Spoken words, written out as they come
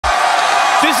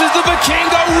This is the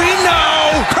Vikingo we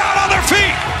know. Crowd on their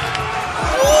feet.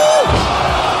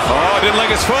 Oh, didn't like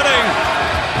his footing.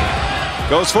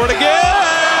 Goes for it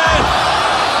again.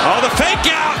 Oh, the fake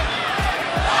out.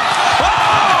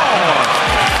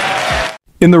 Oh!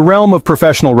 In the realm of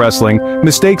professional wrestling,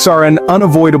 mistakes are an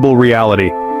unavoidable reality.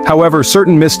 However,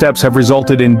 certain missteps have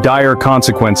resulted in dire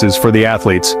consequences for the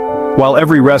athletes. While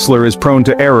every wrestler is prone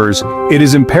to errors, it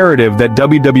is imperative that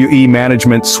WWE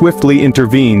management swiftly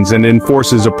intervenes and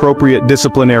enforces appropriate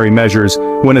disciplinary measures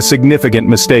when a significant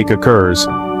mistake occurs.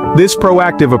 This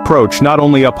proactive approach not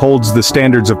only upholds the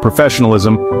standards of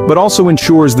professionalism, but also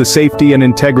ensures the safety and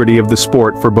integrity of the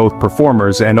sport for both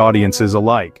performers and audiences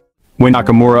alike. When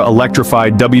Nakamura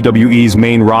electrified WWE's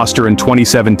main roster in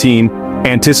 2017,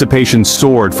 anticipation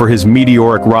soared for his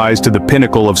meteoric rise to the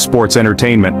pinnacle of sports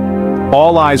entertainment.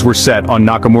 All eyes were set on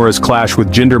Nakamura's clash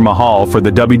with Jinder Mahal for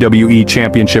the WWE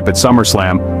Championship at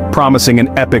SummerSlam, promising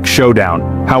an epic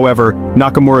showdown. However,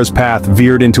 Nakamura's path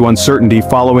veered into uncertainty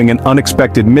following an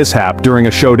unexpected mishap during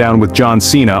a showdown with John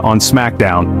Cena on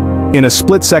SmackDown. In a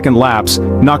split-second lapse,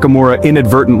 Nakamura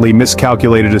inadvertently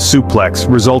miscalculated a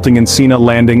suplex, resulting in Cena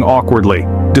landing awkwardly.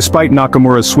 Despite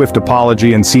Nakamura's swift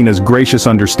apology and Cena's gracious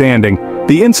understanding,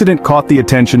 the incident caught the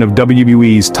attention of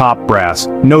WWE's top brass,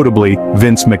 notably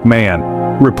Vince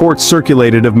McMahon. Reports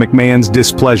circulated of McMahon's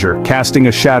displeasure, casting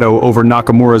a shadow over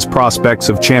Nakamura's prospects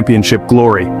of championship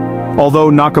glory. Although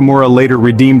Nakamura later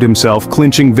redeemed himself,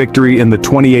 clinching victory in the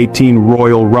 2018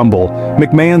 Royal Rumble,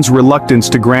 McMahon's reluctance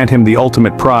to grant him the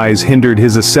ultimate prize hindered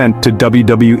his ascent to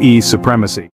WWE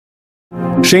supremacy.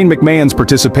 Shane McMahon's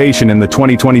participation in the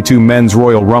 2022 Men's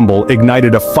Royal Rumble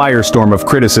ignited a firestorm of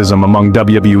criticism among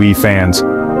WWE fans.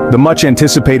 The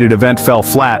much-anticipated event fell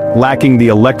flat, lacking the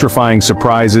electrifying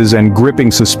surprises and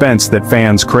gripping suspense that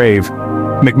fans crave.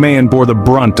 McMahon bore the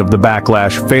brunt of the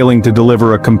backlash, failing to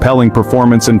deliver a compelling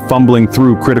performance and fumbling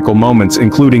through critical moments,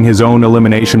 including his own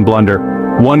elimination blunder.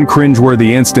 One cringeworthy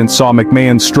instance saw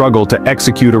McMahon struggle to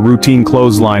execute a routine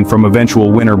clothesline from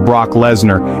eventual winner Brock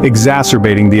Lesnar,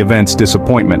 exacerbating the event's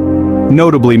disappointment.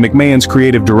 Notably, McMahon's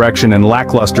creative direction and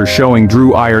lackluster showing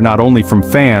drew ire not only from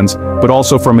fans, but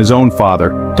also from his own father,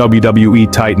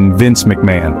 WWE Titan Vince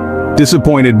McMahon.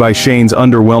 Disappointed by Shane's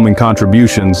underwhelming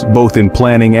contributions, both in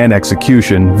planning and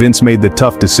execution, Vince made the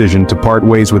tough decision to part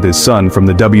ways with his son from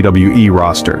the WWE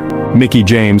roster. Mickie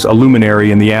James, a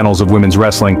luminary in the annals of women's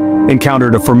wrestling,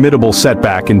 encountered a formidable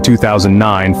setback in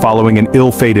 2009 following an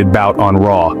ill-fated bout on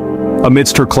Raw.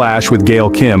 Amidst her clash with Gail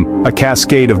Kim, a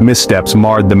cascade of missteps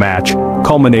marred the match,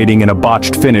 culminating in a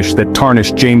botched finish that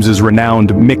tarnished James's renowned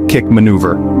Mick Kick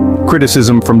maneuver.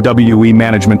 Criticism from WWE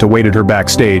management awaited her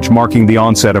backstage, marking the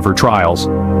onset of her trials.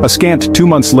 A scant 2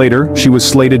 months later, she was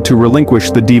slated to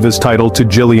relinquish the Divas title to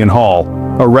Jillian Hall,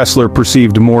 a wrestler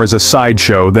perceived more as a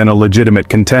sideshow than a legitimate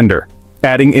contender.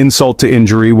 Adding insult to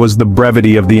injury was the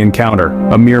brevity of the encounter,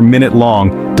 a mere minute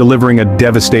long, delivering a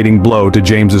devastating blow to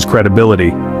James's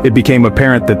credibility. It became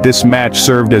apparent that this match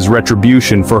served as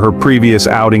retribution for her previous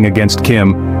outing against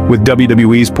Kim, with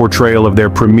WWE's portrayal of their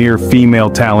premier female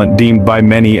talent deemed by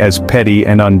many as petty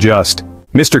and unjust.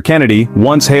 Mr. Kennedy,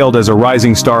 once hailed as a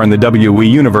rising star in the WWE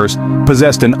universe,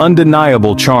 possessed an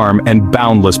undeniable charm and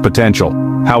boundless potential.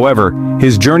 However,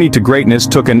 his journey to greatness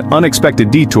took an unexpected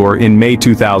detour in May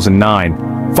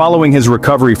 2009. Following his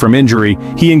recovery from injury,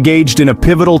 he engaged in a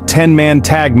pivotal 10-man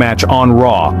tag match on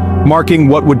Raw, marking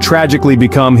what would tragically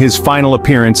become his final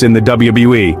appearance in the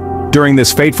WWE. During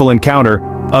this fateful encounter,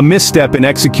 a misstep in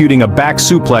executing a back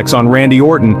suplex on Randy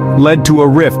Orton led to a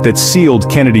rift that sealed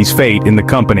Kennedy's fate in the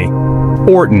company.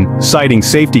 Orton, citing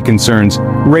safety concerns,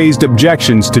 raised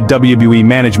objections to WWE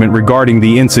management regarding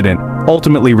the incident,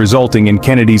 ultimately resulting in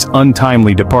Kennedy's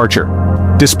untimely departure.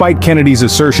 Despite Kennedy's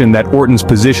assertion that Orton's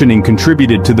positioning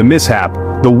contributed to the mishap,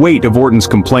 the weight of Orton's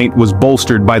complaint was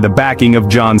bolstered by the backing of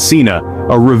John Cena,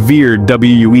 a revered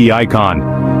WWE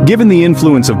icon. Given the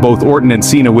influence of both Orton and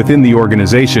Cena within the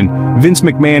organization, Vince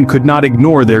McMahon could not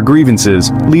ignore their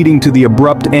grievances, leading to the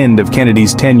abrupt end of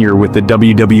Kennedy's tenure with the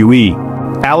WWE.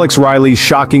 Alex Riley's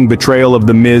shocking betrayal of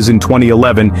The Miz in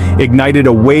 2011 ignited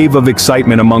a wave of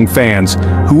excitement among fans,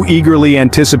 who eagerly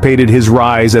anticipated his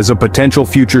rise as a potential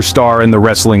future star in the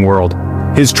wrestling world.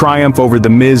 His triumph over The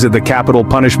Miz at the Capital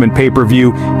Punishment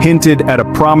pay-per-view hinted at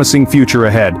a promising future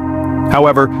ahead.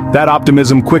 However, that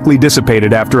optimism quickly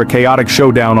dissipated after a chaotic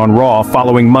showdown on Raw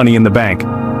following Money in the Bank.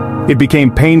 It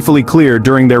became painfully clear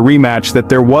during their rematch that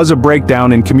there was a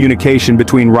breakdown in communication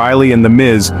between Riley and The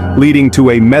Miz, leading to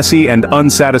a messy and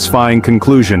unsatisfying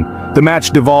conclusion. The match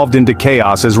devolved into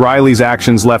chaos as Riley's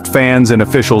actions left fans and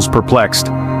officials perplexed.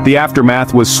 The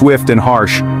aftermath was swift and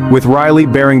harsh, with Riley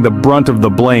bearing the brunt of the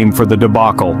blame for the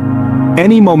debacle.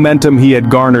 Any momentum he had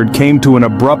garnered came to an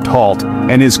abrupt halt,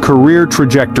 and his career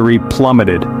trajectory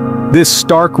plummeted. This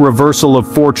stark reversal of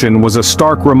fortune was a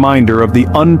stark reminder of the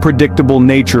unpredictable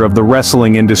nature of the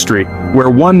wrestling industry, where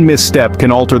one misstep can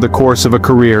alter the course of a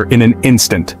career in an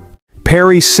instant.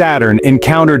 Perry Saturn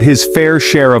encountered his fair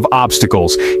share of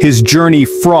obstacles, his journey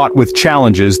fraught with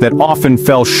challenges that often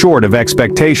fell short of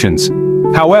expectations.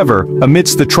 However,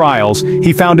 amidst the trials,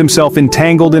 he found himself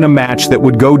entangled in a match that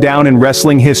would go down in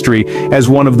wrestling history as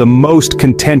one of the most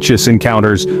contentious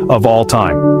encounters of all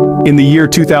time. In the year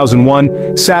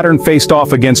 2001, Saturn faced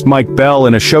off against Mike Bell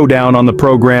in a showdown on the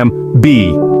program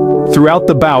B. Throughout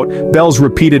the bout, Bell's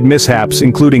repeated mishaps,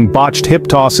 including botched hip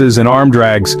tosses and arm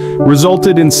drags,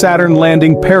 resulted in Saturn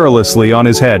landing perilously on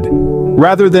his head.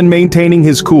 Rather than maintaining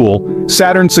his cool,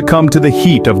 Saturn succumbed to the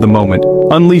heat of the moment,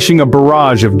 unleashing a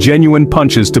barrage of genuine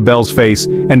punches to Bell's face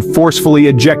and forcefully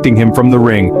ejecting him from the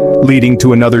ring, leading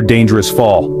to another dangerous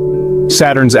fall.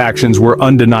 Saturn's actions were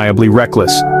undeniably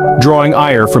reckless, drawing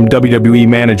ire from WWE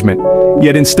management.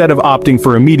 Yet instead of opting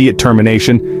for immediate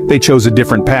termination, they chose a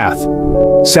different path.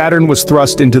 Saturn was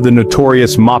thrust into the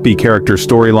notorious Moppy character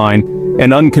storyline,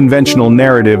 an unconventional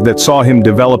narrative that saw him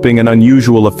developing an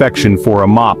unusual affection for a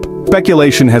mop.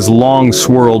 Speculation has long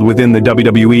swirled within the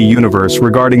WWE universe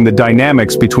regarding the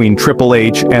dynamics between Triple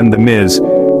H and The Miz,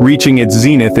 reaching its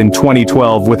zenith in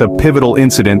 2012 with a pivotal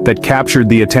incident that captured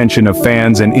the attention of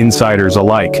fans and insiders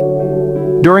alike.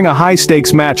 During a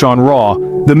high-stakes match on Raw,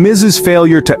 The Miz's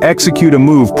failure to execute a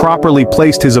move properly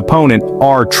placed his opponent,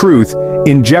 R-Truth,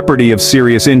 in jeopardy of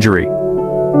serious injury.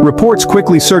 Reports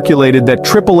quickly circulated that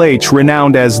Triple H,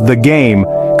 renowned as The Game,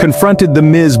 confronted The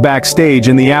Miz backstage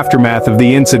in the aftermath of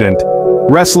the incident.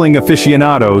 Wrestling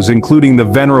aficionados, including the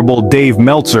venerable Dave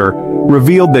Meltzer,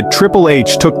 revealed that Triple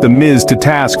H took The Miz to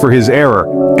task for his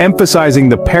error, emphasizing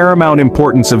the paramount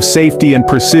importance of safety and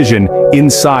precision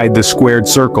inside the squared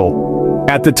circle.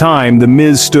 At the time, The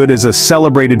Miz stood as a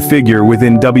celebrated figure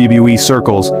within WWE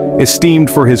circles, esteemed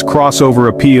for his crossover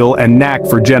appeal and knack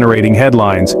for generating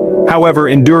headlines. However,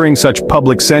 enduring such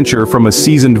public censure from a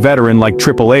seasoned veteran like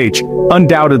Triple H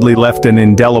undoubtedly left an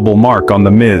indelible mark on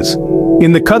The Miz.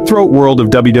 In the cutthroat world of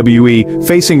WWE,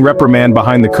 facing reprimand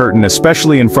behind the curtain,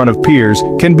 especially in front of peers,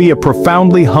 can be a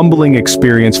profoundly humbling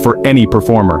experience for any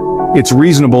performer. It's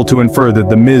reasonable to infer that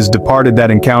The Miz departed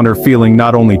that encounter feeling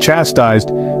not only chastised,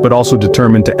 but also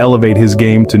determined to elevate his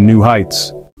game to new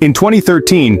heights. In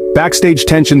 2013, backstage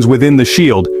tensions within The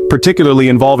Shield, particularly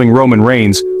involving Roman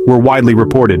Reigns, were widely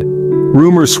reported.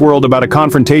 Rumors swirled about a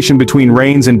confrontation between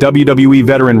Reigns and WWE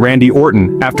veteran Randy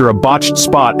Orton after a botched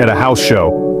spot at a house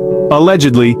show.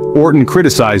 Allegedly, Orton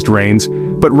criticized Reigns,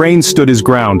 but Reigns stood his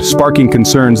ground, sparking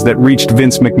concerns that reached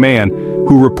Vince McMahon,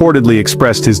 who reportedly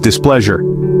expressed his displeasure.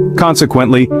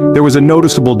 Consequently, there was a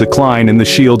noticeable decline in The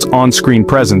Shield's on-screen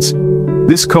presence.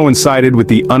 This coincided with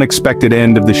the unexpected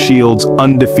end of The Shield's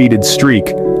undefeated streak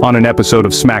on an episode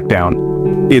of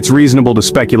SmackDown. It's reasonable to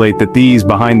speculate that these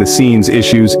behind-the-scenes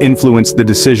issues influenced the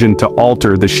decision to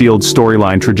alter The Shield's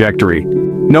storyline trajectory.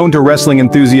 Known to wrestling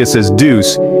enthusiasts as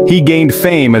Deuce, he gained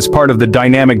fame as part of the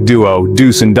dynamic duo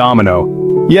Deuce and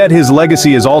Domino. Yet his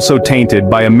legacy is also tainted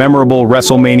by a memorable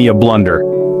WrestleMania blunder.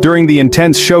 During the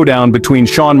intense showdown between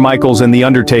Shawn Michaels and The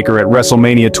Undertaker at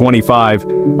WrestleMania 25,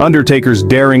 Undertaker's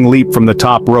daring leap from the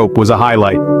top rope was a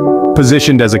highlight.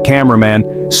 Positioned as a cameraman,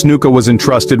 Snuka was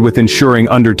entrusted with ensuring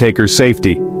Undertaker's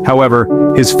safety.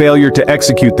 However, his failure to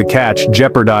execute the catch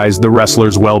jeopardized the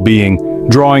wrestler's well-being,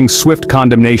 drawing swift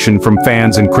condemnation from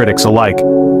fans and critics alike.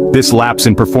 This lapse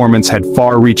in performance had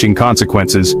far-reaching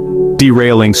consequences,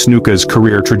 derailing Snuka's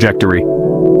career trajectory.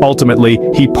 Ultimately,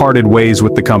 he parted ways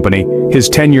with the company, his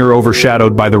tenure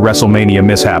overshadowed by the WrestleMania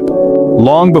mishap.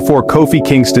 Long before Kofi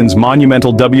Kingston's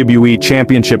monumental WWE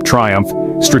Championship triumph,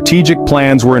 strategic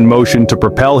plans were in motion to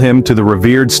propel him to the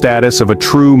revered status of a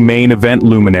true main event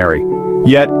luminary.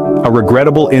 Yet, a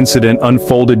regrettable incident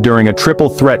unfolded during a triple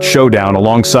threat showdown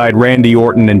alongside Randy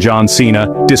Orton and John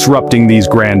Cena, disrupting these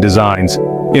grand designs.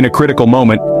 In a critical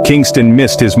moment, Kingston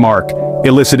missed his mark,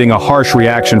 eliciting a harsh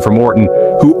reaction from Orton,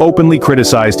 who openly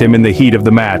criticized him in the heat of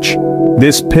the match.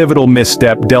 This pivotal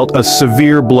misstep dealt a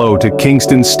severe blow to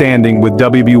Kingston's standing with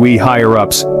WWE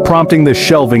higher-ups, prompting the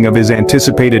shelving of his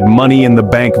anticipated Money in the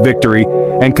Bank victory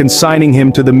and consigning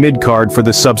him to the mid-card for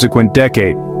the subsequent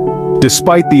decade.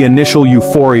 Despite the initial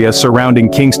euphoria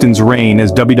surrounding Kingston's reign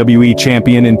as WWE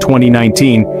Champion in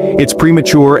 2019, its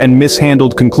premature and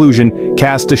mishandled conclusion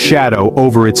cast a shadow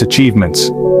over its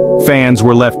achievements. Fans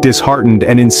were left disheartened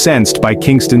and incensed by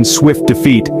Kingston's swift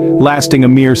defeat, lasting a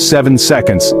mere 7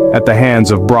 seconds at the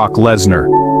hands of Brock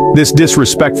Lesnar. This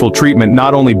disrespectful treatment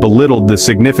not only belittled the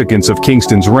significance of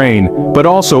Kingston's reign, but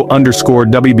also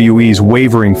underscored WWE's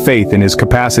wavering faith in his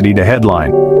capacity to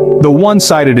headline. The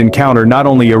one-sided encounter not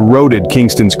only eroded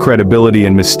Kingston's credibility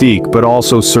and mystique, but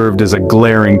also served as a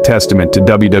glaring testament to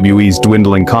WWE's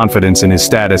dwindling confidence in his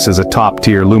status as a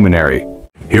top-tier luminary.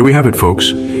 Here we have it,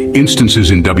 folks.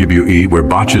 Instances in WWE where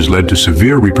botches led to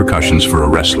severe repercussions for a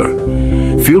wrestler.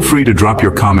 Feel free to drop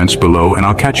your comments below, and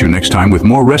I'll catch you next time with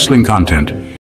more wrestling content.